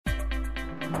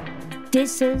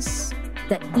This is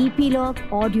the Epilogue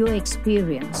Audio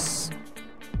Experience.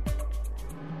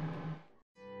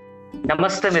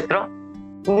 નમસ્તે મિત્રો,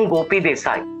 હું ગોપી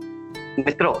દેસાઈ.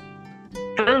 મિત્રો,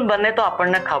 ફિલ્મ બને તો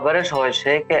આપણને ખબર જ હોય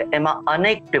છે કે એમાં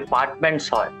અનેક ડિપાર્ટમેન્ટ્સ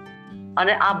હોય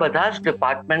અને આ બધા જ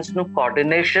ડિપાર્ટમેન્ટ્સનું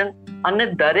કોર્ડિનેશન અને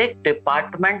દરેક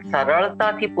ડિપાર્ટમેન્ટ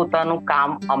સરળતાથી પોતાનું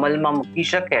કામ અમલમાં મૂકી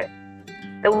શકે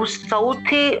એવું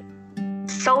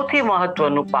સૌથી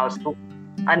મહત્વનું પાસું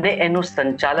અને એનું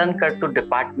સંચાલન કરતું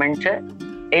ડિપાર્ટમેન્ટ છે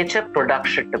એ છે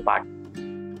પ્રોડક્શન ડિપાર્ટમેન્ટ,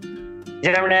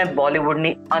 જેમણે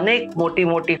બોલિવૂડની અનેક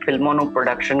મોટી ફિલ્મોનું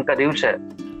પ્રોડક્શન કર્યું છે,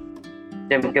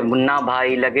 જેમ કે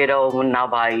મુન્નાભાઈ, લગે રહો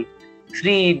મુન્નાભાઈ,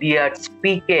 3 ઇડિયટ્સ,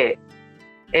 પીકે.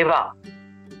 એવા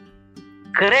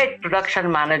great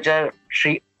production manager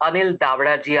Shri Anil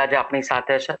Davdaji આજે આપણી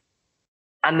સાથે છે.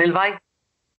 અનિલભાઈ,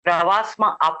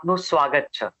 પ્રવાસમાં આપનું સ્વાગત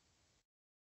છે.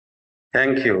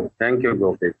 થેન્ક યુ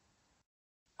ગોપી.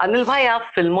 અનિલભાઈ, આ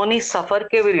ફિલ્મોની સફર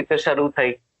કેવી રીતે શરૂ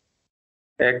થઈ?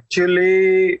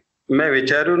 એકચ્યુઅલી મેં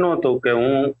વિચાર્યું નહોતું કે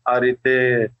હું આ રીતે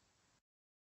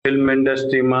ફિલ્મ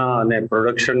ઇન્ડસ્ટ્રીમાં અને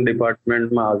પ્રોડક્શન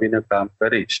ડિપાર્ટમેન્ટમાં આવીને કામ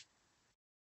કરીશ.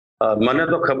 મને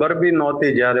તો ખબર બી નહોતી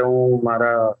જ્યારે હું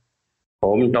મારા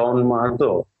હોમટાઉનમાં હતો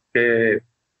કે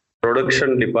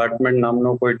પ્રોડક્શન ડિપાર્ટમેન્ટ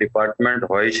નામનો કોઈ ડિપાર્ટમેન્ટ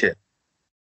હોય છે.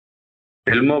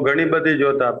 ફિલ્મો ઘણી બધી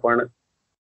જોતા, પણ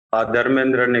આ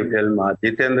ધર્મેન્દ્રની ફિલ્મ, આ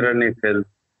જીતેન્દ્રની ફિલ્મ,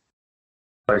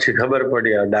 પછી ખબર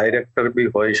પડી આ ડાયરેક્ટર બી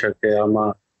હોઈ શકે,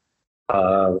 આમાં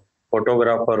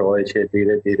ફોટોગ્રાફર હોય છે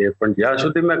ધીરે ધીરે. પણ જ્યાં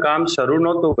સુધી મેં કામ શરૂ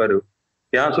નહોતું કર્યું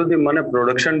ત્યાં સુધી મને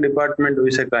પ્રોડક્શન ડિપાર્ટમેન્ટ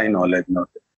વિશે કાંઈ નોલેજ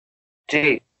નહોતું.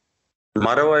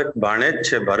 મારો એક ભાણેજ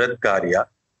છે ભરત કારિયા,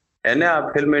 એને આ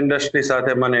ફિલ્મ ઇન્ડસ્ટ્રી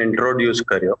સાથે મને ઇન્ટ્રોડ્યુસ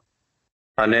કર્યો.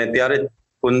 અને ત્યારે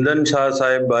કુંદન શાહ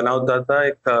સાહેબ બનાવતા હતા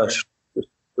એક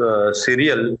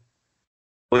સિરિયલ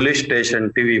પોલીસ સ્ટેશન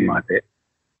ટીવી માટે,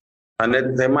 અને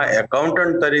તેમાં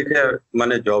એકાઉન્ટન્ટ તરીકે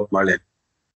મને જોબ મળે.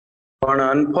 પણ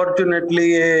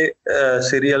અનફોર્ચ્યુનેટલી એ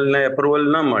સિરિયલને એપ્રુવલ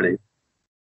ન મળી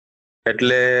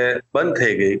એટલે બંધ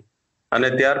થઈ ગઈ. અને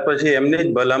ત્યાર પછી એમની જ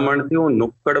ભલામણથી હું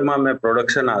નુક્કડમાં મેં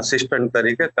પ્રોડક્શન આસિસ્ટન્ટ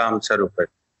તરીકે કામ શરૂ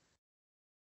કર્યું.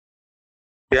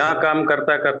 ત્યાં કામ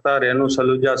કરતા કરતા રેનુ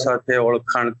સલુજા સાથે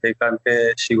ઓળખાણ થઈ, કારણ કે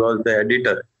શી વોઝ ધ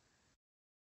એડિટર.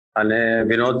 અને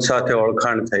વિનોદ સાથે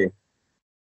ઓળખાણ થઈ.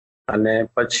 અને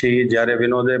પછી જ્યારે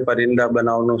વિનોદે પરિંદા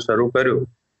બનાવવાનું શરૂ કર્યું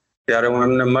ત્યારે હું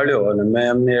એમને મળ્યો અને મેં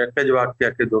એમને એક જ વાક્ય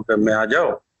કીધું કે મેં આ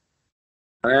જાઉં,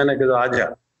 અને એને કીધું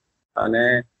આજા. અને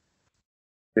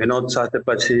વિનોદ સાથે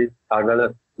પછી આગળ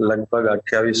લગભગ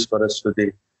 28 વર્ષ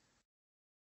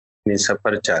સુધીની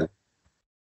સફર ચાલી.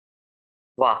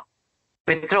 વાહ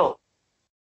મિત્રો,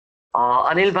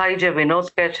 અનિલભાઈ જે વિનોદ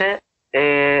કહે છે એ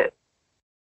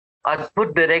અદ્ભુત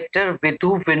ડિરેક્ટર વિધુ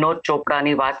વિનોદ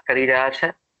ચોપડાની વાત કરી રહ્યા છે.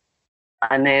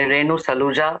 અને રેનુ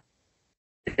સલુજા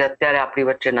જે અત્યારે આપણી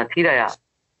વચ્ચે નથી રહ્યા,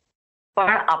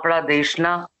 પણ આપણા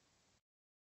દેશના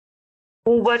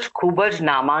ખૂબ જ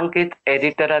નામાંકિત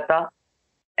એડિટર હતા.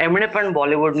 એમણે પણ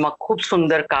બોલિવૂડમાં ખૂબ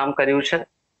સુંદર કામ કર્યું છે.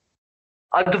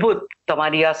 અદ્ભુત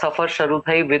તમારી આ સફર શરૂ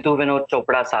થઈ વિધુ વિનોદ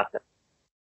ચોપડા સાથે.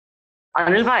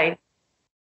 અનિલભાઈ,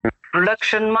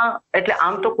 પ્રોડક્શનમાં એટલે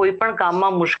આમ તો કોઈ પણ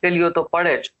કામમાં મુશ્કેલીઓ તો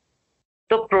પડે જ,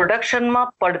 તો પ્રોડક્શનમાં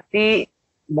પડતી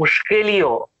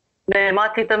મુશ્કેલીઓ ને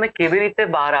એમાંથી તમે કેવી રીતે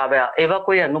બહાર આવ્યા, એવા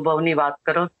કોઈ અનુભવની વાત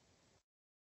કરો.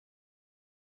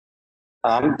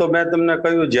 આમ તો મેં તમને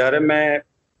કહ્યું, જ્યારે મેં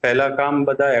પહેલા કામ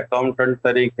બધા એકાઉન્ટન્ટ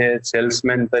તરીકે,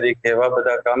 સેલ્સમેન તરીકે એવા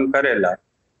બધા કામ કરેલા,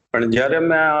 પણ જ્યારે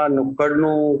મેં આ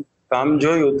નુક્કડનું કામ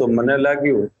જોયું તો મને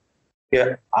લાગ્યું કે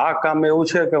આ કામ એવું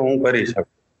છે કે હું કરી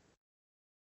શકું.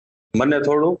 મને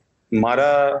થોડું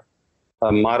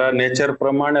મારા નેચર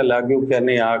પ્રમાણે લાગ્યું કે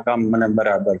નહીં, આ કામ મને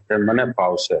બરાબર છે, મને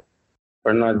ફાવશે.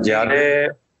 પણ જ્યારે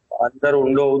અંદર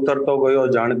ઊંડો ઉતરતો ગયો,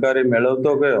 જાણકારી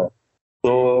મેળવતો ગયો,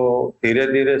 તો ધીરે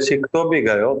ધીરે શીખતો બી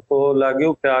ગયો, તો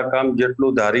લાગ્યું કે આ કામ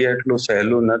જેટલું ધારીએ એટલું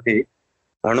સહેલું નથી,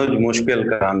 ઘણું જ મુશ્કેલ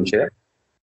કામ છે.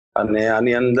 અને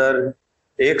આની અંદર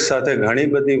એક સાથે ઘણી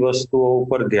બધી વસ્તુઓ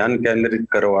ઉપર ધ્યાન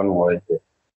કેન્દ્રિત કરવાનું હોય છે.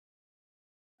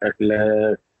 એટલે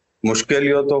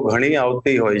મુશ્કેલીઓ તો ઘણી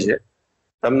આવતી હોય છે.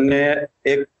 તમને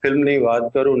એક ફિલ્મની વાત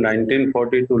કરું,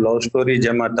 1942 લવ સ્ટોરી,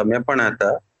 જેમાં તમે પણ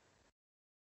હતા.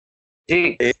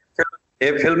 એ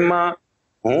ફિલ્મમાં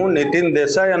હું, નીતિન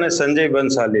દેસાઈ અને સંજય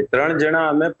બંસાલી 3 જણા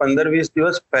અમે 15-20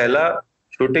 દિવસ પહેલા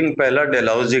શૂટિંગ પહેલા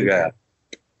ડેલહાઉસી ગયા.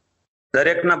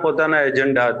 દરેકના પોતાના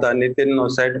એજન્ડા હતા. નીતિનનો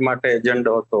સેટ માટે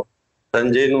એજન્ડો હતો,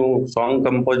 સંજયનું સોંગ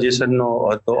કમ્પોઝિશનનો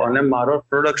હતો, અને મારો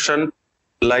પ્રોડક્શન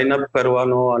લાઇનઅપ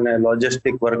કરવાનો અને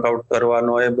લોજિસ્ટિક વર્કઆઉટ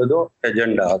કરવાનો એ બધો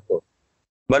એજન્ડા હતો.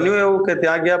 બન્યું એવું કે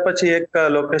ત્યાં ગયા પછી એક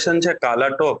લોકેશન છે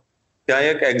કાલાટોપ, ત્યાં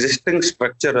એક એક્ઝિસ્ટિંગ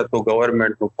સ્ટ્રક્ચર હતું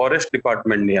ગવર્મેન્ટનું, ફોરેસ્ટ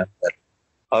ડિપાર્ટમેન્ટની અંદર.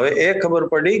 હવે એ ખબર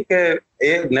પડી કે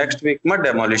એ નેક્સ્ટ વીકમાં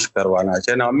ડેમોલિશ કરવાના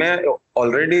છે, અને અમે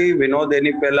ઓલરેડી વિનોદ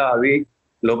એની પહેલા આવી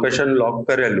લોકેશન લોક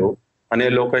કરેલું, અને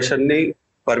લોકેશનની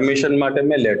પરમિશન માટે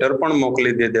મેં લેટર પણ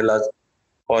મોકલી દીધેલા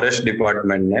ફોરેસ્ટ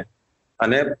ડિપાર્ટમેન્ટને.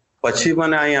 અને પછી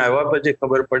મને અહીંયા આવ્યા પછી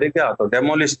ખબર પડી કે આ તો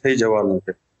ડેમોલિશ થઈ જવાનું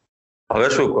છે. હવે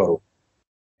શું કરું?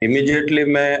 ઇમિડિયેટલી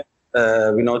મેં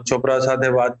વિનોદ ચોપરા સાથે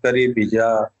વાત કરી,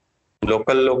 બીજા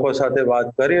લોકલ લોકો સાથે વાત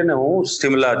કરી, અને હું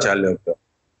સિમલા ચાલ્યો ગયો.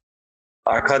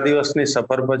 આખા દિવસની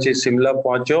સફર પછી સિમલા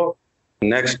પહોંચ્યો.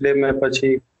 નેક્સ્ટ ડે મેં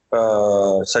પછી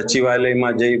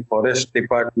સચિવાલયમાં જઈ ફોરેસ્ટ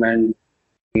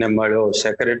ડિપાર્ટમેન્ટને મળ્યો,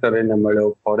 સેક્રેટરીને મળ્યો,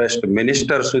 ફોરેસ્ટ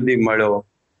મિનિસ્ટર સુધી મળ્યો,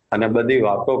 અને બધી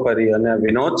વાતો કરી. અને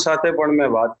વિનોદ સાથે પણ મેં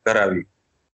વાત કરાવી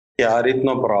કે આ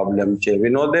રીતનો પ્રોબ્લેમ છે.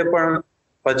 વિનોદે પણ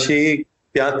પછી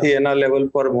ત્યાંથી એના લેવલ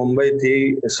પર મુંબઈથી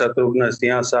શત્રુઘ્ન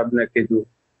સિંહા સાહેબને કીધું.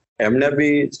 એમને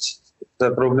બી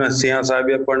શત્રુઘ્ન સિંહા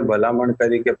સાહેબે પણ ભલામણ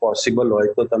કરી કે પોસિબલ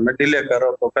હોય તો તમે ડિલે કરો,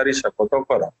 તો કરી શકો તો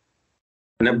કરો.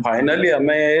 અને ફાઇનલી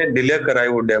અમે ડિલે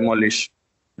કરાવ્યું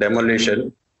ડેમોલિશન,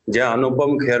 જ્યાં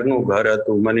અનુપમ ખેરનું ઘર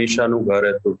હતું, મનીષાનું ઘર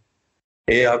હતું.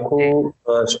 એ આખું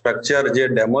સ્ટ્રક્ચર જે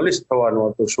ડેમોલિશ થવાનું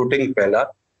હતું શૂટિંગ પહેલા,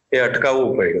 એ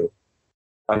અટકાવવું પડ્યું.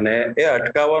 અને એ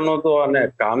અટકાવવાનો તો, અને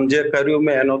કામ જે કર્યું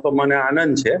મેં એનો તો મને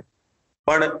આનંદ છે,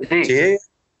 પણ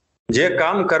જે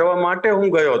કામ કરવા માટે હું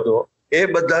ગયો હતો એ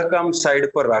બધા કામ સાઈડ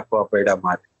પર રાખવા પડ્યા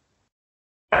મારે.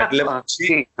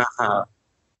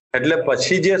 એટલે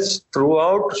પછી જે થ્રુ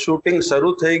આઉટ શૂટિંગ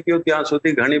શરૂ થઈ ગયું ત્યાં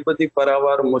સુધી ઘણી બધી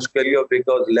પારાવાર મુશ્કેલીઓ,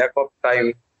 બીકોઝ લેક ઓફ ટાઈમ,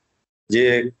 જે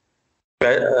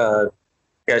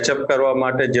કેચઅપ કરવા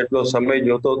માટે જેટલો સમય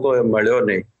જોતો હતો એ મળ્યો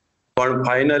નહીં. પણ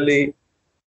ફાઇનલી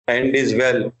એન્ડ ઇઝ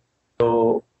વેલ, તો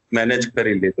મેનેજ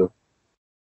કરી લીધું.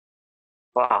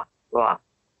 વાહ વાહ.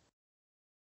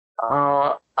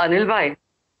 અનિલભાઈ,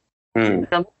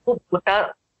 તમે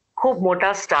ખૂબ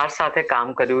મોટા સ્ટાર સાથે કામ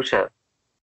કર્યું છે,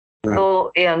 તો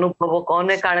એ અનુભવો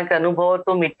કોને, કારણ કે અનુભવો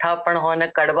તો મીઠા પણ હોય ને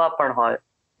કડવા પણ હોય,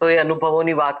 તો એ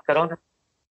અનુભવોની વાત કરો ને.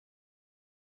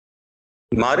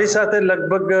 મારી સાથે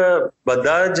લગભગ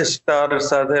બધા જ સ્ટાર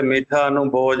સાથે મીઠા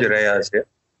અનુભવો જ રહ્યા છે.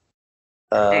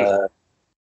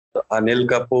 Anil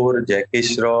Kapoor, Jackie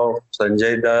Shroff, Sanjay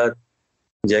Dutt.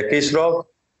 Jackie Shroff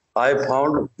I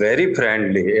found very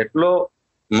friendly, એટલો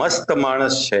મસ્ત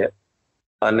માણસ છે.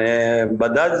 અને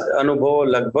બધા જ અનુભવો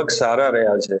લગભગ સારા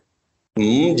રહ્યા છે.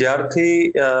 હું જ્યારથી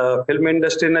ફિલ્મ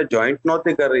ઇન્ડસ્ટ્રીને જોઈન્ટ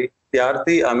નહોતી કરી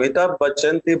ત્યારથી અમિતાભ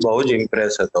બચ્ચનથી બહુ જ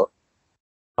ઇમ્પ્રેસ હતો.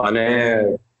 અને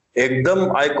એકદમ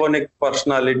આઇકોનિક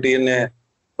પર્સનાલિટીને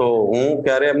તો હું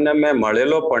ક્યારે એમને મેં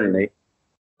મળેલો પણ નહીં.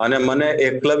 અને મને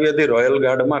એકલવ્યથી રોયલ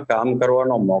ગાર્ડમાં કામ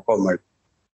કરવાનો મોકો મળ્યો.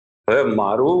 હવે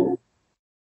મારું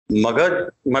મગજ,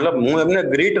 મતલબ હું એમને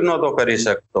ગ્રીટ નહોતો કરી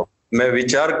શકતો. મેં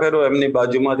વિચાર કર્યો એમની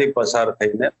બાજુમાંથી પસાર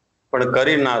થઈને, પણ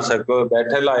કરી ના શક્યો,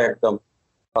 બેઠેલા એકદમ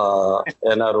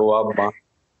એના રૂઆબમાં,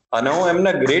 અને હું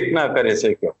એમને ગ્રીટ ના કરી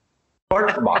શક્યો.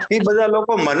 પણ બાકી બધા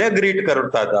લોકો મને ગ્રીટ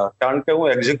કરતા હતા, કારણ કે હું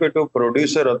એક્ઝિક્યુટિવ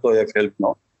પ્રોડ્યુસર હતો એ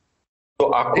ફિલ્મનો. તો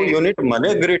આખું યુનિટ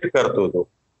મને ગ્રીટ કરતું હતું.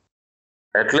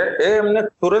 એટલે એ એમને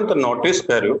તુરંત નોટિસ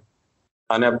કર્યું,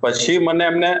 અને પછી મને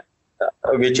એમને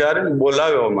વિચારીને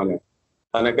બોલાવ્યો મને,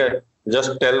 અને કે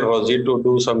just tell Rosy to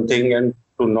do something and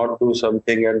to not do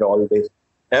something and all this,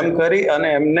 એમ કરી અને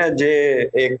એમને જે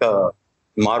એક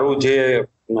મારું જે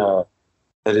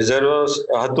રિઝર્વ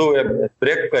હતું એ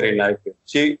બ્રેક કરી નાખ્યું.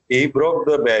 He broke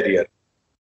the barrier.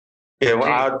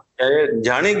 એ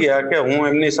જાણી ગયા કે હું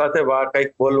એમની સાથે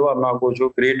કંઈક બોલવા માંગુ છું,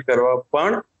 ગ્રીટ કરવા,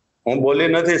 પણ હું બોલી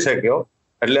નથી શક્યો.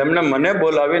 એટલે એમને મને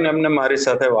બોલાવીને એમને મારી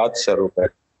સાથે વાત શરૂ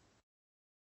કરી.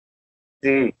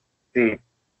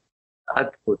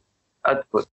 અદભુત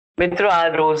અદભુત. મિત્રો, આ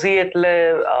રોઝી એટલે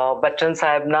બચ્ચન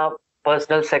સાહેબના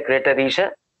પર્સનલ સેક્રેટરી છે,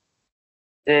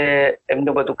 જે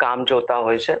એમનું બધું કામ જોતા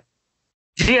હોય છે.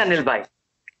 જી અનિલભાઈ,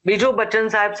 બીજો બચ્ચન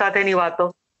સાહેબ સાથેની વાતો.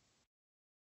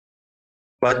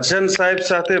 બચ્ચન સાહેબ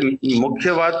સાથે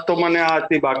મુખ્ય વાત તો મને આ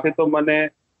હતી. બાકી તો મને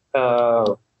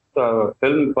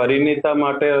ફિલ્મ પરિણીતા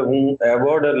માટે હું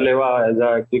એવોર્ડ લેવા એઝ અ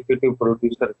એક્ઝિક્યુટિવ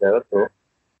પ્રોડ્યુસર ગયો હતો,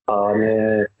 અને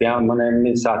ત્યાં મને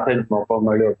એમની સાથે જ મોકો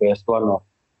મળ્યો બેસવાનો,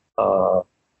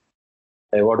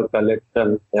 એવોર્ડ કલેક્શન,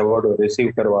 એવોર્ડ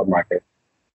રિસીવ કરવા માટે.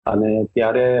 અને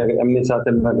ત્યારે એમની સાથે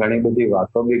મેં ઘણી બધી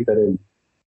વાતો બી કરેલી.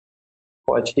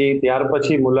 પછી ત્યાર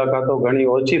પછી મુલાકાતો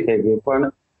ઘણી ઓછી થઈ ગઈ,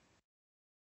 પણ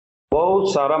બહુ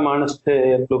સારા માણસ છે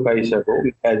એટલું કહી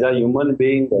શકું. As a human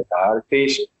being, as a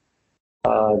artist,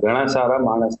 ઘણા સારા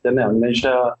માણસ છે, ને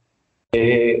હંમેશા એ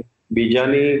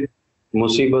બીજાની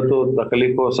મુસીબતો,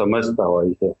 તકલીફો સમજતા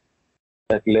હોય છે.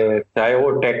 એટલે ચાહે એવો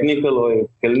ટેકનિકલ હોય,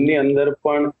 ફિલ્મની અંદર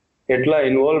પણ એટલા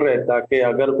ઇન્વોલ્વ રહેતા કે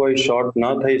અગર કોઈ શોટ ન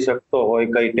થઈ શકતો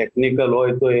હોય, કઈ ટેકનિકલ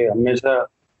હોય, તો એ હંમેશા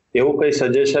એવું કઈ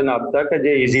સજેશન આપતા કે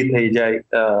જે ઇઝી થઈ જાય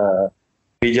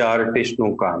બીજા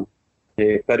આર્ટિસ્ટનું કામ એ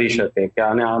કરી શકે કે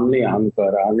આને આમ નહીં આમ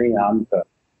કર, આને આમ કર.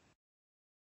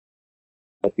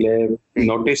 એટલે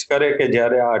નોટિસ કરે કે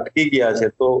જ્યારે આ અટકી ગયા છે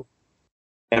તો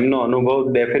એમનો અનુભવ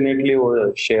ડેફિનેટલી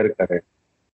શેર કરે.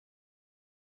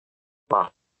 વાહ,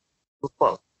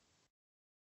 સુપર.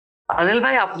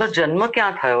 અનિલભાઈ, આપનો જન્મ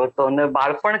ક્યાં થયો હતો અને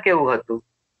બાળપણ કેવું હતું?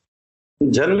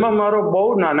 જન્મ મારો બહુ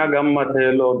નાના ગામમાં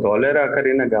થયેલો. ધોલેરા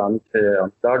કરીને ગામ છે,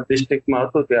 અમદાવાદ ડિસ્ટ્રિક્ટમાં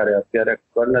હતું ત્યારે. અત્યારે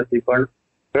ખબર નથી, પણ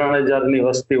 3000ની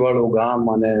વસ્તી વાળું ગામ,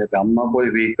 અને ગામમાં કોઈ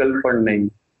વ્હીકલ પણ નહીં,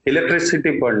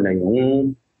 ઇલેક્ટ્રિસિટી પણ નહીં. હું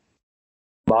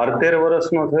 12-13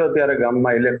 વર્ષનો થયો ત્યારે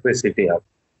ગામમાં ઇલેક્ટ્રિસિટી આવી.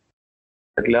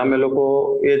 એટલે અમે લોકો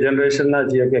એ જનરેશનના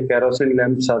છીએ કે કેરોસીન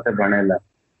લેમ્પ સાથે ભણેલા.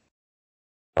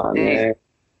 અને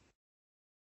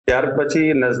ત્યાર પછી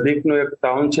નજદીકનું એક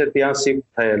ટાઉન છે ત્યાં શિફ્ટ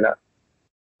થયેલા,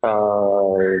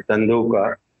 ધંધુકા.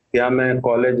 ત્યાં મેં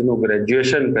કોલેજનું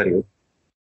ગ્રેજ્યુએશન કર્યું.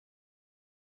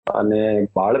 અને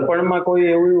બાળપણમાં કોઈ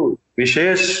એવું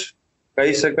વિશેષ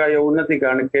કહી શકાય એવું નથી,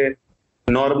 કારણ કે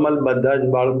નોર્મલ બધા જ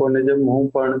બાળકોને જેમ હું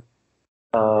પણ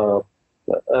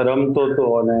રમતો હતો.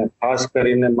 અને ખાસ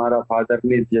કરીને મારા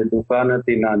ફાધરની જે દુકાન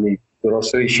હતી નાની,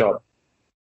 ગ્રોસરી શોપ,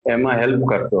 એમાં હેલ્પ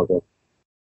કરતો હતો.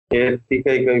 એથી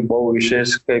કઈ બહુ વિશેષ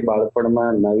કઈ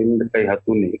બાળપણમાં નવીન કઈ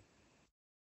હતું નહીં.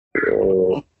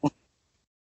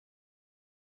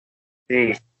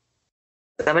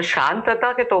 તમે શાંત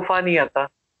હતા કે તોફાની હતા?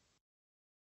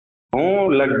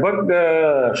 હું લગભગ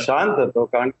શાંત હતો,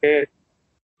 કારણ કે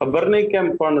ખબર નહીં કેમ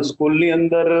પણ સ્કૂલની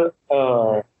અંદર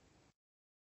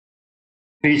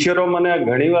ટીચરો મને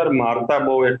ઘણીવાર મારતા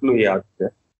બહુ, એટલું યાદ છે.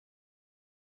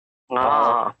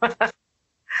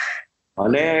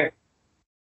 અને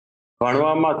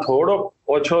ભણવામાં થોડોક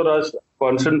ઓછો રસ,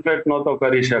 કોન્સન્ટ્રેટ નહોતો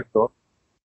કરી શકતો.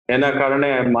 એના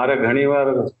કારણે મારે ઘણીવાર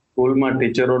સ્કૂલમાં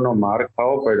ટીચરોનો માર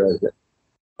ખાવો પડ્યો છે.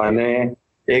 અને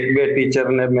 1-2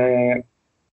 ટીચરને મેં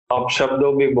અપશબ્દો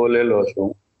બી બોલેલો છું.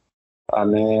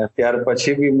 અને ત્યાર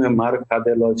પછી બી મેં માર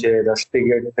ખાધેલો છે,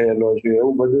 રસ્ટિગેટ થયેલો છું,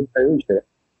 એવું બધું થયું છે.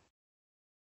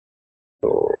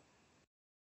 તો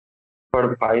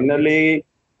પણ ફાઇનલી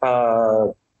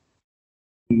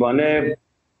મને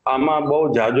આમાં બહુ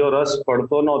જાજો રસ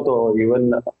પડતો નહોતો. ઇવન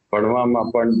ભણવામાં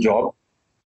પણ જોબ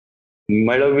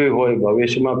મેળવવી હોય,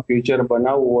 ભવિષ્યમાં ફ્યુચર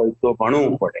બનાવવું હોય તો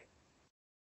ભણવું પડે.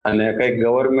 અને કંઈક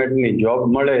ગવર્મેન્ટની જોબ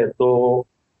મળે તો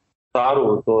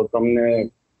સારું, તો તમને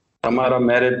તમારા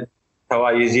મેરેજ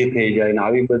થવા ઈઝી થઈ જાય. ને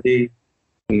આવી બધી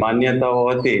માન્યતાઓ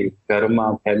હતી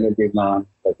ઘરમાં, ફેમિલીમાં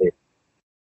બધે.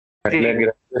 એટલે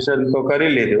ગ્રેજ્યુએશન તો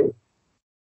કરી લીધું,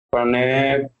 પણ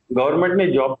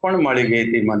ગવર્મેન્ટની જોબ પણ મળી ગઈ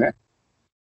હતી મને,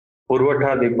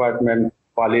 પુરવઠા ડિપાર્ટમેન્ટ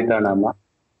પાલિતાણામાં.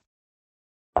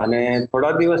 અને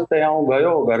થોડા દિવસ ત્યાં હું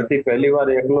ગયો, ઘરથી પહેલી વાર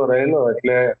એકલો રહેલો,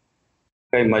 એટલે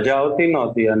કઈ મજા આવતી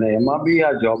નહોતી. અને એમાં બી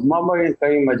આ જોબમાં પણ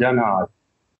કઈ મજા ના આવતી.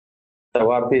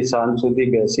 સવારથી સાંજ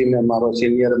સુધી બેસીને મારો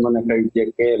સિનિયર મને કઈ જે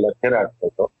કે લખે રાખતો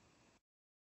હતો.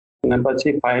 અને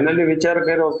પછી ફાઇનલી વિચાર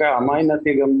કર્યો કે આમાંય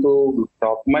નથી ગમતું,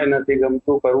 જોબમાંય નથી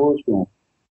ગમતું, કરવું શું?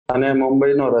 અને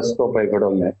મુંબઈનો રસ્તો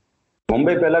પકડ્યો મેં.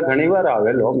 મુંબઈ પહેલા ઘણી વાર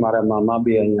આવેલો, મારા મામા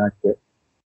બી અહીંયા છે,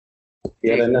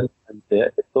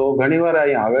 તો ઘણી વાર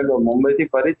અહીંયા આવેલો,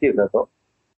 મુંબઈથી પરિચિત હતો.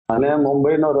 અને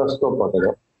મુંબઈનો રસ્તો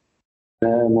પકડ્યો.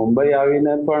 અને મુંબઈ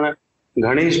આવીને પણ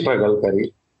ઘણી સ્ટ્રગલ કરી.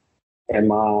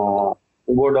 એમાં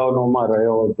ગોડાઉનોમાં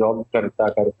રહ્યો, જોબ કરતા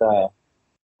કરતા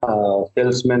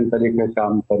સેલ્સમેન તરીકે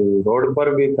કામ કર્યું, રોડ પર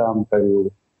બી કામ કર્યું.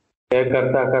 એ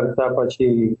કરતા કરતા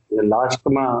પછી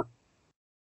લાસ્ટમાં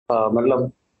મતલબ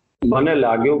મને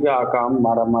લાગ્યું કે આ કામ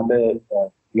મારા માટે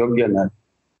યોગ્ય નથી.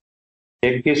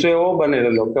 એક કિસ્સો એવો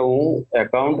બનેલો કે હું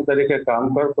એકાઉન્ટ તરીકે કામ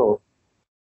કરતો,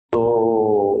 તો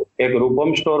એક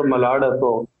રૂપમ સ્ટોર મલાડ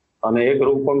હતો અને એક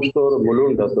રૂપમ સ્ટોર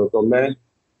મુલુંડ હતો. તો મેં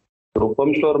રૂપમ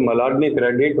સ્ટોર મલાડની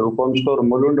ક્રેડિટ રૂપમ સ્ટોર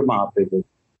મુલુંડમાં આપી દીધી.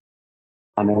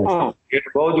 અને એ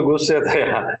બહુ જ ગુસ્સે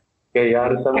થયા કે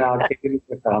યાર તમે આ કેવી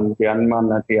રીતે કામ ધ્યાનમાં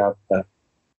નથી આપતા.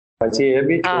 પછી એ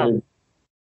બી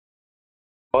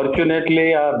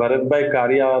ફોર્ચ્યુનેટલી આ ભરતભાઈ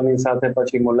કારિયાની સાથે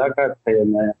પછી મુલાકાત થઈ,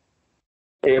 અને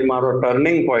એ મારો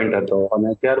ટર્નિંગ પોઈન્ટ હતો. અને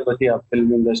ત્યાર પછી આ ફિલ્મ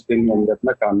ઇન્ડસ્ટ્રીની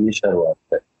અંદરના કામની શરૂઆત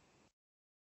થઈ.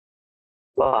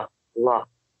 વાહ વાહ.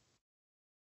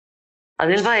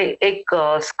 અનિલભાઈ, એક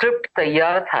સ્ક્રિપ્ટ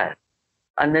તૈયાર થાય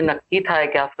અને નક્કી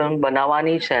થાય કે આ ફિલ્મ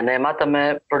બનાવવાની છે, ને એમાં તમે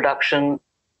પ્રોડક્શન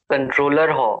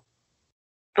કંટ્રોલર હો,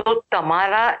 તો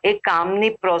તમારા એ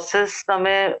કામની પ્રોસેસ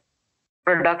તમે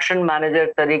પ્રોડક્શન મેનેજર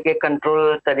તરીકે,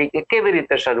 કંટ્રોલર તરીકે કેવી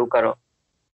રીતે શરૂ કરો?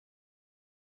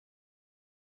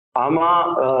 આમાં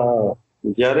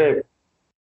જ્યારે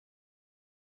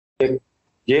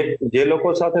જે લોકો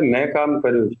સાથે મેં કામ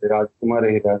કર્યું છે, રાજકુમાર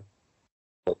હીરા,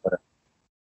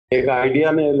 એક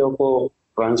આઈડિયાને એ લોકો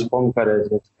ટ્રાન્સફોર્મ કરે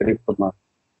છે સ્ક્રિપ્ટમાં.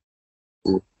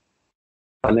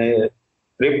 અને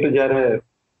સ્ક્રિપ્ટ જ્યારે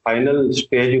ફાઇનલ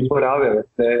સ્ટેજ ઉપર આવે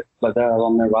એટલે બધા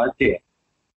અમે વાંચીએ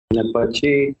અને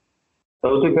પછી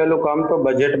સૌથી પહેલું કામ તો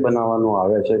બજેટ બનાવવાનું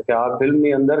આવે છે કે આ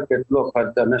ફિલ્મની અંદર કેટલો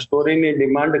ખર્ચ અને સ્ટોરીની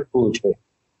ડિમાન્ડ શું છે,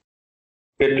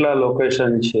 કેટલા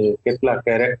લોકેશન છે, કેટલા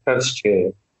કેરેક્ટર્સ છે.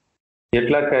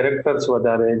 જેટલા કેરેક્ટર્સ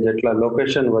વધારે, જેટલા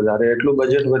લોકેશન વધારે, એટલું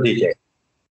બજેટ વધી જાય.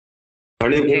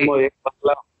 ઘણી ફિલ્મો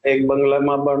એક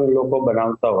બંગલામાં પણ લોકો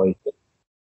બનાવતા હોય છે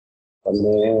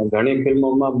અને ઘણી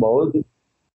ફિલ્મોમાં બહુ જ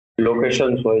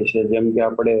લોકેશન્સ હોય છે, જેમ કે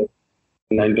આપણે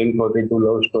 1942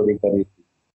 લવ સ્ટોરી કરી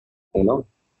એનો,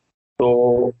 તો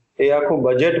એ આખું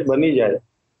બજેટ બની જાય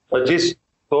પછી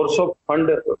સોર્સ ઓફ ફંડ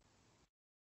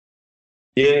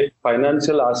જે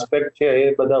ફાઇનાન્શિયલ આસ્પેક્ટ છે એ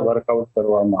બધા વર્કઆઉટ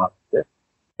કરવામાં આવે છે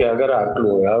કે અગર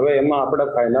આટલું હોય. હવે એમાં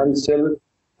આપણા ફાઇનાન્શિયલ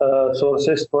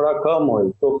સોર્सेस થોડા કમ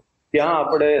હોય તો ત્યાં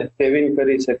આપણે સેવિંગ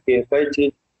કરી શકીએ, કઈ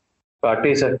ચીજ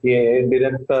કાઢી શકીએ, એ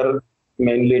ડિરેક્ટર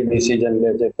મેઇનલી ડિસિઝન લે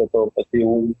છે કે તો પછી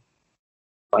હું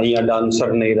અહીંયા ડાન્સર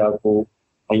નહીં રાખું,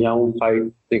 અહીંયા હું ફાઇટ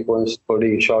સિક્વન્સ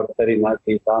થોડી શોર્ટ કરી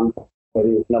નાખી, કામ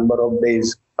કરી, નંબર ઓફ ડેઝ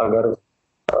અગર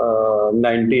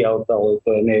 90 આવતા હોય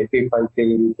તો એને 85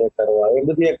 કેવી રીતે કરવા, એ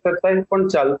બધી એક્સરસાઇઝ પણ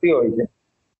ચાલતી હોય છે.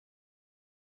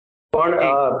 પણ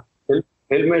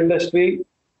ફિલ્મ ઇન્ડસ્ટ્રી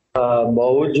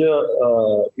બહુ જ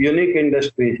યુનિક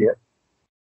ઇન્ડસ્ટ્રી છે.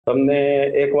 તમને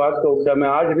એક વાત કહું કે અમે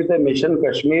આ જ રીતે મિશન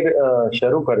કાશ્મીર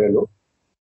શરૂ કરેલું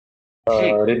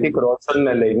રિતિક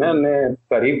રોશનને લઈને, અને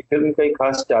કરીબ ફિલ્મ કઈ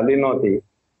ખાસ ચાલી નહોતી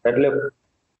એટલે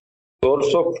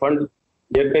સોર્સ ઓફ ફંડ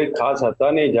જે કઈ ખાસ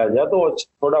હતા નહીં જાજા, તો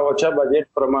થોડા ઓછા બજેટ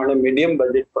પ્રમાણે, મીડિયમ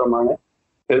બજેટ પ્રમાણે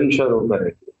ફિલ્મ શરૂ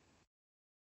કરેલી.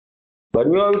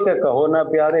 બન્યું એવું કે કહો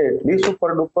ના પ્યારે એટલી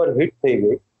સુપર ડુપર હિટ થઈ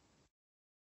ગઈ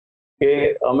કે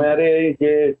અમારે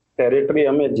જે ટેરેટરી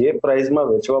અમે જે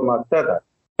પ્રાઇઝમાં વેચવા માંગતા હતા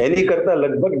એની કરતા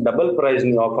લગભગ ડબલ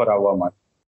પ્રાઇઝની ઓફર આવવા માંડી.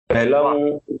 પહેલા હું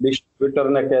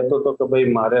ડિસ્ટ્રીબ્યુટરને કહેતો હતો કે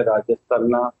ભાઈ મારે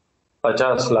રાજસ્થાનના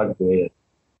 50 લાખ જોઈએ,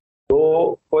 તો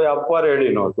કોઈ આપવા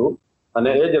રેડી નહોતું, અને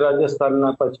એ જ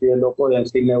રાજસ્થાનના પછી એ લોકો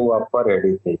 80-90 આપવા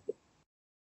રેડી થઈ ગયા.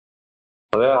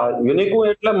 હવે યુનિક હું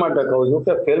એટલા માટે કહું છું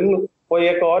કે ફિલ્મ કોઈ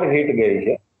એક ઓર હિટ ગઈ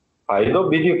છે, ફાયદો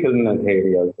બીજી ફિલ્મને થઈ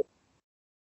રહ્યો છે.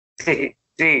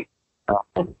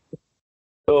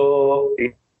 તો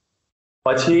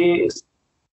પછી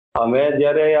અમે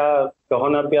જયારે આ કહો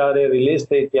ના પ્યારે રિલીઝ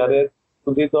થઈ ત્યારે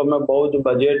સુધી તો અમે બહુ જ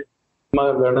બજેટમાં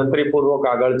ગણતરીપૂર્વક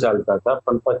આગળ ચાલતા હતા,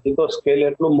 પણ પછી તો સ્કેલ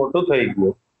એટલું મોટું થઈ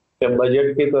ગયું કે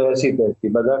બજેટથી તો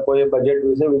 80-30 બધા કોઈ બજેટ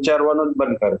વિશે વિચારવાનું જ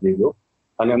બંધ કરી દીધું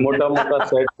અને મોટા મોટા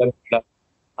સેટ કરી.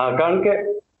 હા, કારણ કે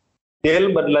સ્કેલ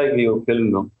બદલાઈ ગયું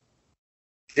ફિલ્મનું.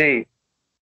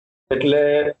 એટલે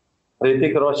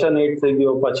રિતિક રોશન હિટ થઈ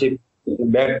ગયો, પછી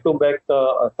back to back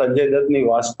Sanjay દત્તની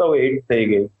Vaastav hit થઈ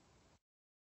ગઈ,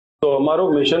 તો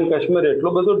અમારું મિશન કાશ્મીર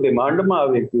એટલું બધું ડિમાન્ડમાં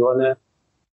આવી ગયું અને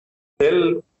સેલ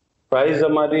પ્રાઇસ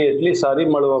અમારી એટલી સારી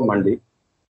મળવા માંડી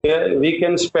કે વી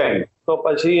કેન સ્પેન્ડ. તો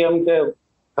પછી એમ કે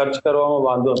ખર્ચ કરવામાં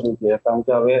વાંધો શું છે, કારણ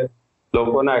કે હવે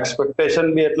લોકોના એક્સપેક્ટેશન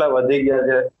બી એટલા વધી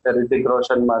ગયા છે રિતિક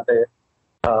રોશન માટે,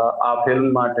 આ ફિલ્મ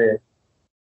માટે,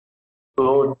 તો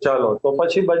ચાલો તો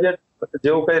પછી બજેટ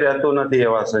જેવું કઈ રહેતું નથી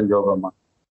એવા સંજોગોમાં.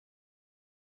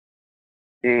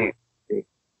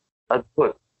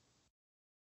 અદભુત.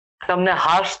 તમને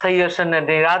હાશ થઈ હશે ને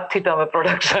નિરાશથી તમે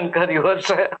પ્રોડક્શન કર્યું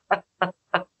હશે.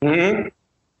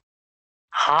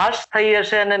 હાશ થઈ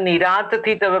હશે અને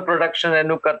નિરાંતથી તમે પ્રોડક્શન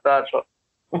એનું કરતા હશો.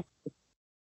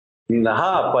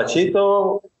 હા, પછી તો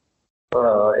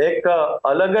એક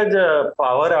અલગ જ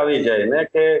પાવર આવી જાય ને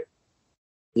કે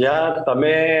જ્યાં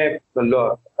તમે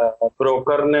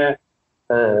બ્રોકરને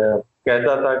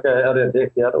कहता था कि अरे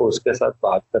देख यार उसके साथ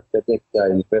बात करते थे क्या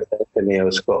इंटरेस्ट है कि नहीं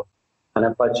उसको, અને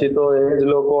પછી તો એ જ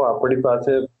લોકો આપણી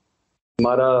પાસે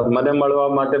મને મળવા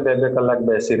માટે 2-2 કલાક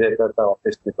બેસી રહેતા હતા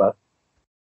ઓફિસની પાસે.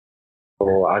 તો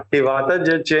આખી વાત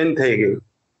જ ચેન્જ થઈ ગઈ.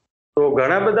 તો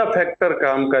ઘણા બધા ફેક્ટર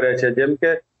કામ કરે છે, જેમ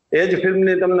કે એ જ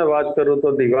ફિલ્મની તમને વાત કરું તો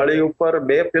દિવાળી ઉપર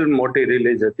 2 ફિલ્મ મોટી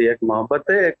રિલીઝ હતી, એક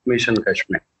મોહબ્બતે, એક મિશન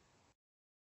કાશ્મીર.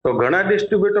 તો ઘણા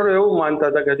ડિસ્ટ્રીબ્યુટરો એવું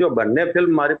માનતા હતા કે જો બંને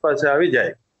ફિલ્મ મારી પાસે આવી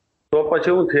જાય તો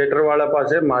પછી હું થિયેટર વાળા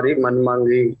પાસે મારી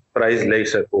મનમાંગી પ્રાઇઝ લઈ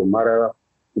શકું, મારા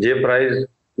જે પ્રાઇઝ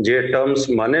જે ટર્મ્સ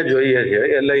મને જોઈએ છે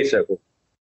એ લઈ શકું.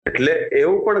 એટલે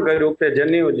એવું પણ કર્યું કે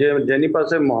જેની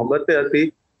પાસે મોહબ્બતે હતી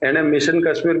એને મિશન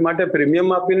કાશ્મીર માટે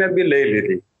પ્રીમિયમ આપીને બી લઈ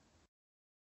લીધી.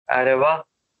 અરે વાહ.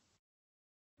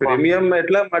 પ્રીમિયમ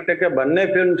એટલા માટે કે બંને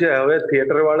ફિલ્મ છે, હવે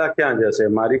થિયેટર વાળા ક્યાં જશે,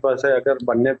 મારી પાસે અગર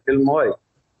બંને ફિલ્મ હોય,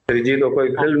 ત્રીજી તો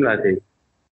કોઈ ફિલ્મ નથી.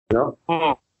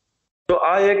 તો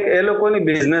આ એક એ લોકોની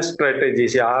બિઝનેસ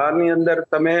સ્ટ્રેટેજી છે. આની અંદર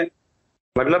તમે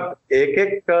મતલબ એક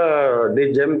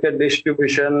જેમ કે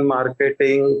ડિસ્ટ્રીબ્યુશન,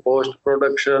 માર્કેટિંગ, પોસ્ટ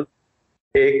પ્રોડક્શન,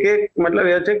 એક મતલબ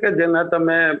એ છે કે જેના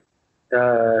તમે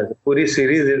પૂરી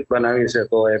સિરીઝ બનાવી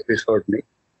શકો એપિસોડની.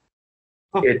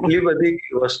 એટલી બધી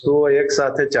વસ્તુઓ એક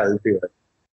સાથે ચાલતી હોય.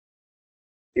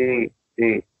 જી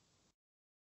જી.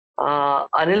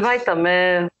 અનિલભાઈ, તમે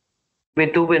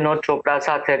વિધુ વિનોદ ચોપડા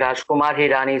સાથે, રાજકુમાર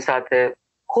હિરાની સાથે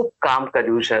ખૂબ કામ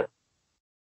કર્યું છે,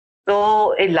 તો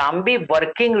એ લાંબી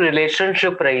વર્કિંગ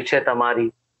રિલેશનશિપ રહી છે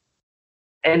તમારી,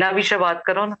 એના વિશે વાત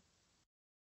કરો ને.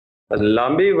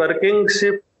 લાંબી વર્કિંગ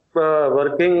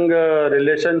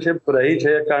રિલેશનશિપ રહી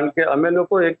છે કારણ કે અમે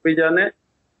લોકો એકબીજાને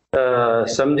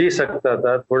સમજી શકતા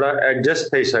હતા, થોડા એડજસ્ટ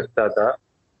થઈ શકતા હતા,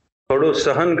 થોડું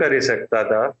સહન કરી શકતા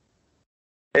હતા.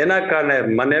 એના કારણે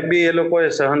મને બી એ લોકોએ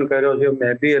સહન કર્યો છે,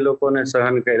 મેં બી એ લોકોને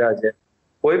સહન કર્યા છે.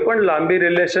 કોઈ પણ લાંબી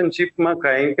રિલેશનશિપમાં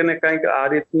કંઈક ને કંઈક આ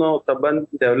રીતનો સંબંધ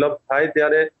ડેવલપ થાય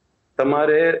ત્યારે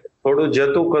તમારે થોડું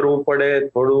જતું કરવું પડે,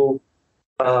 થોડું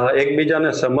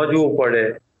એકબીજાને સમજવું પડે.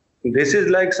 This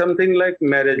is like something like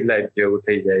marriage life જેવું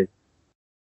થઈ જાય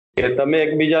કે તમે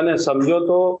એકબીજાને સમજો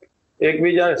તો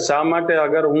એકબીજા શા માટે,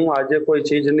 અગર હું આજે કોઈ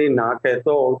ચીજની ના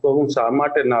કહેતો હોઉં તો હું શા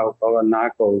માટે ના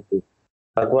કહું છું,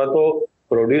 અથવા તો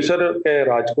પ્રોડ્યુસર કે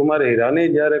રાજકુમાર હિરાની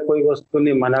જ્યારે કોઈ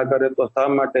વસ્તુની મના કરે તો શા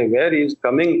માટે, વેર ઇઝ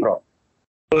કમિંગ ફ્રોમ.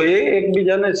 તો એ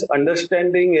એકબીજાને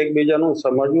અન્ડરસ્ટેન્ડિંગ, એકબીજાનું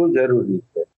સમજવું જરૂરી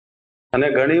છે. અને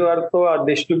ઘણી વાર તો આ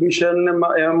ડિસ્ટ્રીબ્યુશન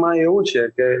એમાં એવું છે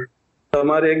કે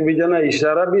તમારે એકબીજાના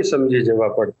ઈશારા બી સમજી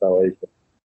જવા પડતા હોય છે.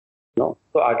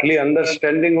 તો આટલી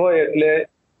અન્ડરસ્ટેન્ડિંગ હોય એટલે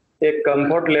એક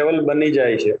કમ્ફર્ટ લેવલ બની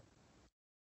જાય છે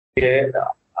કે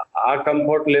આ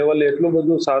કમ્ફર્ટ લેવલ એટલું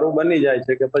બધું સારું બની જાય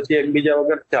છે કે પછી એકબીજા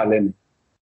વગર ચાલે નહીં.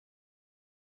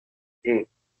 જી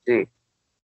જી,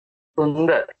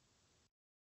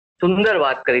 સુંદર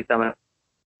વાત કરી તમે.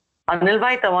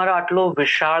 અનિલભાઈ, તમારો આટલો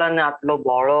વિશાળ અને આટલો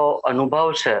બહોળો અનુભવ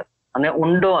છે અને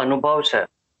ઊંડો અનુભવ છે,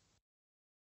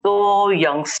 તો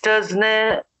યંગસ્ટર્સને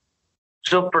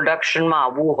જો પ્રોડક્શનમાં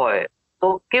આવવું હોય તો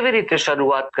કેવી રીતે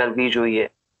શરૂઆત કરવી જોઈએ,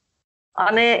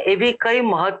 અને એવી કઈ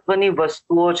મહત્વની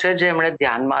વસ્તુઓ છે જે એમણે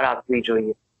ધ્યાનમાં રાખવી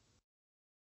જોઈએ?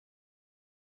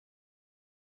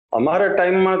 અમારા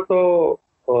ટાઈમમાં તો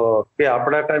કે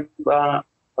આપણા ટાઈમમાં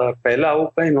પહેલા આવું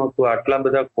કઈ નહોતું, આટલા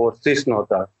બધા કોર્સિસ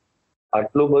નહોતા,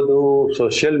 આટલું બધું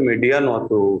સોશિયલ મીડિયા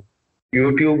નહોતું,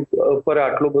 યુટ્યુબ પર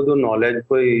આટલું બધું નોલેજ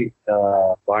કોઈ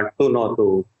વાંટતું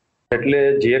નહોતું. એટલે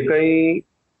જે કંઈ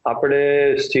આપણે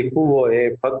શીખવું હોય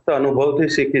એ ફક્ત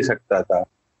અનુભવથી શીખી શકતા હતા.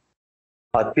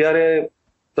 અત્યારે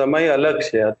સમય અલગ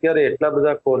છે. અત્યારે એટલા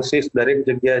બધા કોર્સિસ દરેક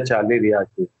જગ્યાએ ચાલી રહ્યા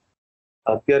છે.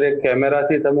 અત્યારે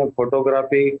કેમેરાથી તમે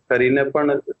ફોટોગ્રાફી કરીને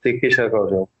પણ શીખી શકો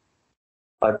છો.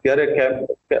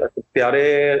 ત્યારે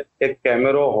એક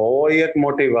કેમેરો હોવો એક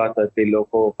મોટી વાત હતી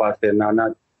લોકો પાસે, નાના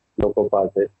લોકો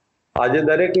પાસે. આજે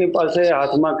દરેકની પાસે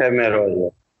હાથમાં કેમેરો છે,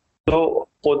 તો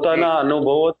પોતાના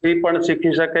અનુભવોથી પણ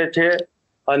શીખી શકે છે.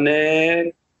 અને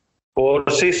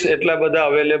કોર્સિસ એટલા બધા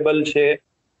અવેલેબલ છે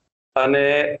અને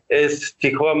એ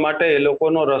શીખવા માટે એ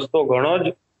લોકોનો રસ્તો ઘણો જ,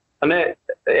 અને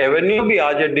એવેન્યુ બી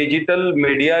આજે ડિજિટલ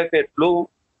મીડિયા કેટલું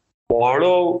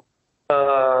બહોળો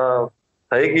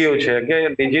થઈ ગયું છે કે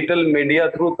ડિજિટલ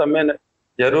મીડિયા થ્રુ તમે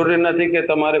જરૂરી નથી કે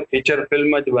તમારે ફીચર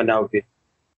ફિલ્મ જ બનાવવી.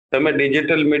 તમે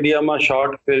ડિજિટલ મીડિયામાં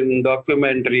short film,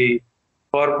 documentary,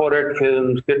 corporate film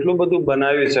કેટલું બધું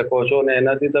બનાવી શકો છો અને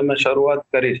એનાથી તમે શરૂઆત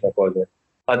કરી શકો છો.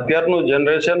 અત્યારનું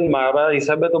જનરેશન મારા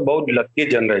હિસાબે તો બહુ જ લકી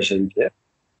જનરેશન છે.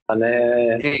 અને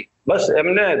બસ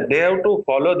એમને they have to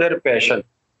follow their passion.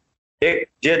 એક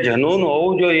જે જનૂન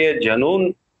હોવું જોઈએ, જનૂન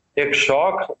એક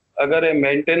શોખ અગર એ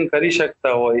મેન્ટેન કરી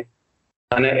શકતા હોય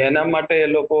અને એના માટે એ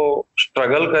લોકો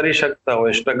સ્ટ્રગલ કરી શકતા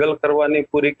હોય, સ્ટ્રગલ કરવાની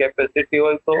પૂરી કેપેસિટી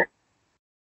હોય, તો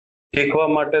શીખવા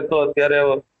માટે તો અત્યારે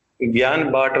જ્ઞાન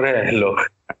બાટ રહેલો.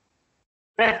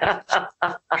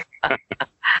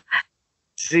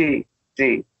 જી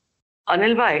જી.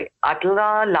 અનિલભાઈ,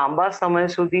 આટલા લાંબા સમય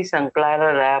સુધી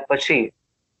સંકળાયેલા રહ્યા પછી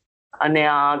અને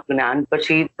આ જ્ઞાન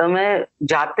પછી તમે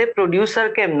જાતે પ્રોડ્યુસર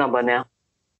કેમ ન બન્યા?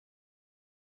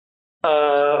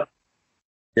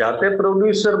 જાતે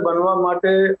પ્રોડ્યુસર બનવા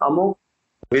માટે અમુક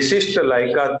વિશિષ્ટ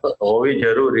લાયકાત હોવી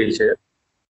જરૂરી છે,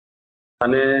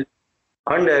 અને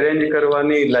ફંડ એરેન્જ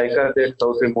કરવાની લાયકાત એક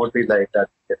સૌથી મોટી લાયકાત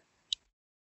છે.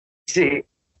 જી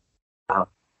હા.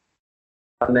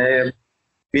 અને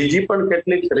બીજી પણ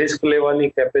કેટલીક રિસ્ક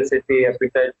લેવાની કેપેસિટી,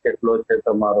 એપિટાઇટ કેટલો છે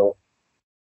તમારો,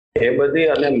 એ બધી.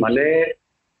 અને મને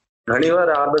ઘણીવાર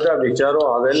આ બધા વિચારો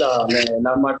આવેલા અને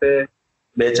એના માટે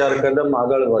 2-4 કદમ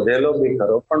આગળ વધેલો બી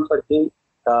ખરો, પણ પછી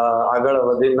આગળ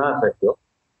વધી ના શક્યો.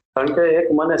 કારણ કે એક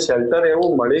મને શેલ્ટર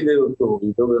એવું મળી ગયું હતું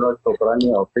વિધુ વિનોદ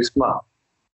ચોપડાની ઓફિસમાં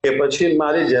કે પછી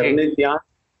મારી જર્ની ત્યાં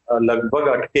લગભગ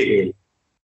અટકી ગઈ.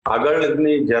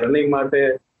 આગળની જર્ની માટે,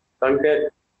 કારણ કે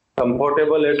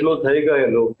કમ્ફર્ટેબલ એટલું થઈ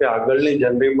ગયેલું કે આગળની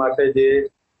જર્ની માટે જે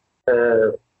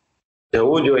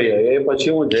જવું જોઈએ, એ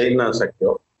પછી હું જઈ ના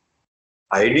શક્યો.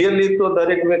 આઈડિયલી તો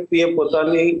દરેક વ્યક્તિએ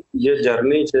પોતાની જે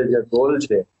જર્ની છે, જે ગોલ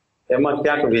છે, એમાં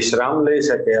ક્યાંક વિશ્રામ લઈ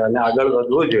શકે અને આગળ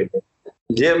વધવું જોઈએ,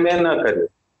 જે મેં ન કર્યું.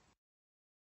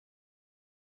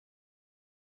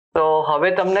 તો હવે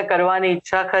તમને કરવાની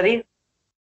ઈચ્છા ખરી?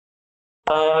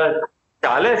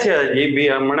 ચાલે છે હજી બી.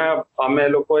 હમણાં અમે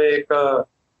લોકોએ એક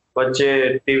વચ્ચે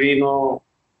ટીવી નો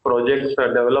પ્રોજેક્ટ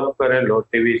ડેવલપ કરેલો,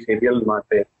 ટીવી સિરિયલ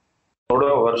માટે. થોડો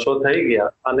વર્ષો થઈ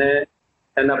ગયા અને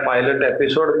એના પાયલટ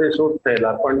એપિસોડ બી શૂટ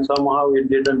થયેલા, પણ somehow it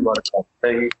didn't work out.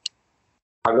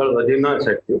 આગળ વધી ન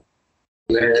શક્યું.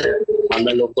 એટલે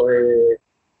અમે લોકોએ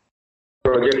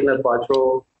પ્રોજેક્ટને પાછો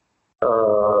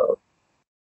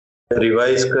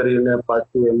રિવાઇઝ કરીને,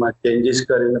 પાછું એમાં ચેન્જીસ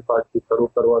કરીને પાછું શરૂ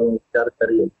કરવાનો વિચાર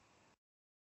કરીએ,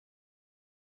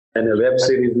 એને વેબ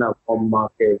સિરીઝના ફોર્મમાં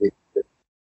કે એવી રીતે.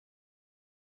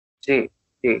 જી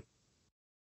જી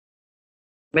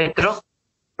મિત્રો,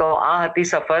 તો આ હતી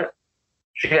સફર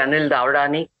શ્રી અનિલ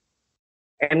દાવડાની.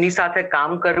 એમની સાથે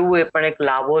કામ કરવું એ પણ એક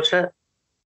લાભો છે.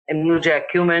 એમનું જે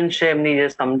એક્યુમેન્ટ છે, એમની જે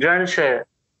સમજણ છે,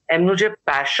 એમનું જે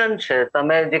પેશન છે,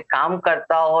 તમે જે કામ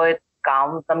કરતા હોય કામ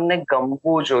તમને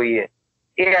ગમવું જોઈએ,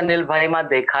 એ અનિલભાઈમાં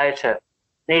દેખાય છે.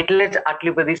 એટલે જ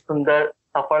આટલી બધી સુંદર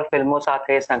સફળ ફિલ્મો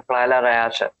સાથે સંકળાયેલા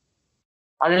રહ્યા છે.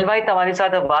 અનિલભાઈ, તમારી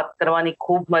સાથે વાત કરવાની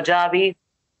ખૂબ મજા આવી.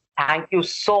 Thank you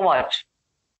so much.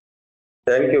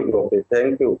 Thank you Gopi,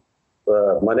 thank you.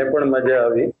 મને પણ મજા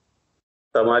આવી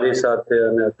તમારી સાથે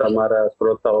અને તમારા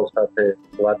શ્રોતાઓ સાથે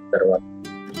વાત કરવા.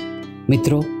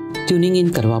 મિત્રો, ટ્યુનિંગ ઇન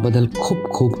કરવા બદલ ખૂબ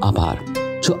ખૂબ આભાર.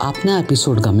 જો આપને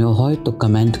એપિસોડ ગમ્યો હોય તો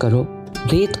કમેન્ટ કરો,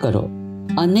 રેટ કરો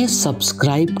અને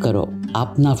સબસ્ક્રાઇબ કરો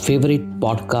આપના ફેવરિટ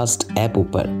પોડકાસ્ટ એપ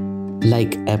ઉપર,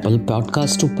 લાઈક એપલ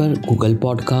પોડકાસ્ટ ઉપર, ગૂગલ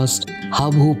પોડકાસ્ટ,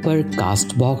 હબ ઉપર,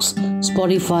 કાસ્ટબોક્સ,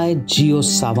 સ્પોટીફાય, જીઓ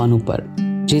સાવન ઉપર,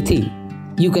 જેથી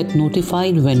you get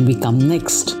notified when we come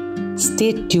next. Stay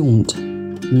tuned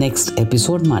next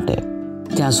episode માટે.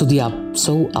 ત્યાં સુધી આપ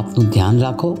સૌ આપનું ધ્યાન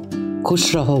રાખો, ખુશ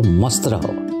રહો, મસ્ત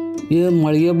રહો. એ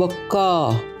મળીએ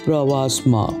બક્કા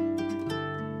પ્રવાસમાં.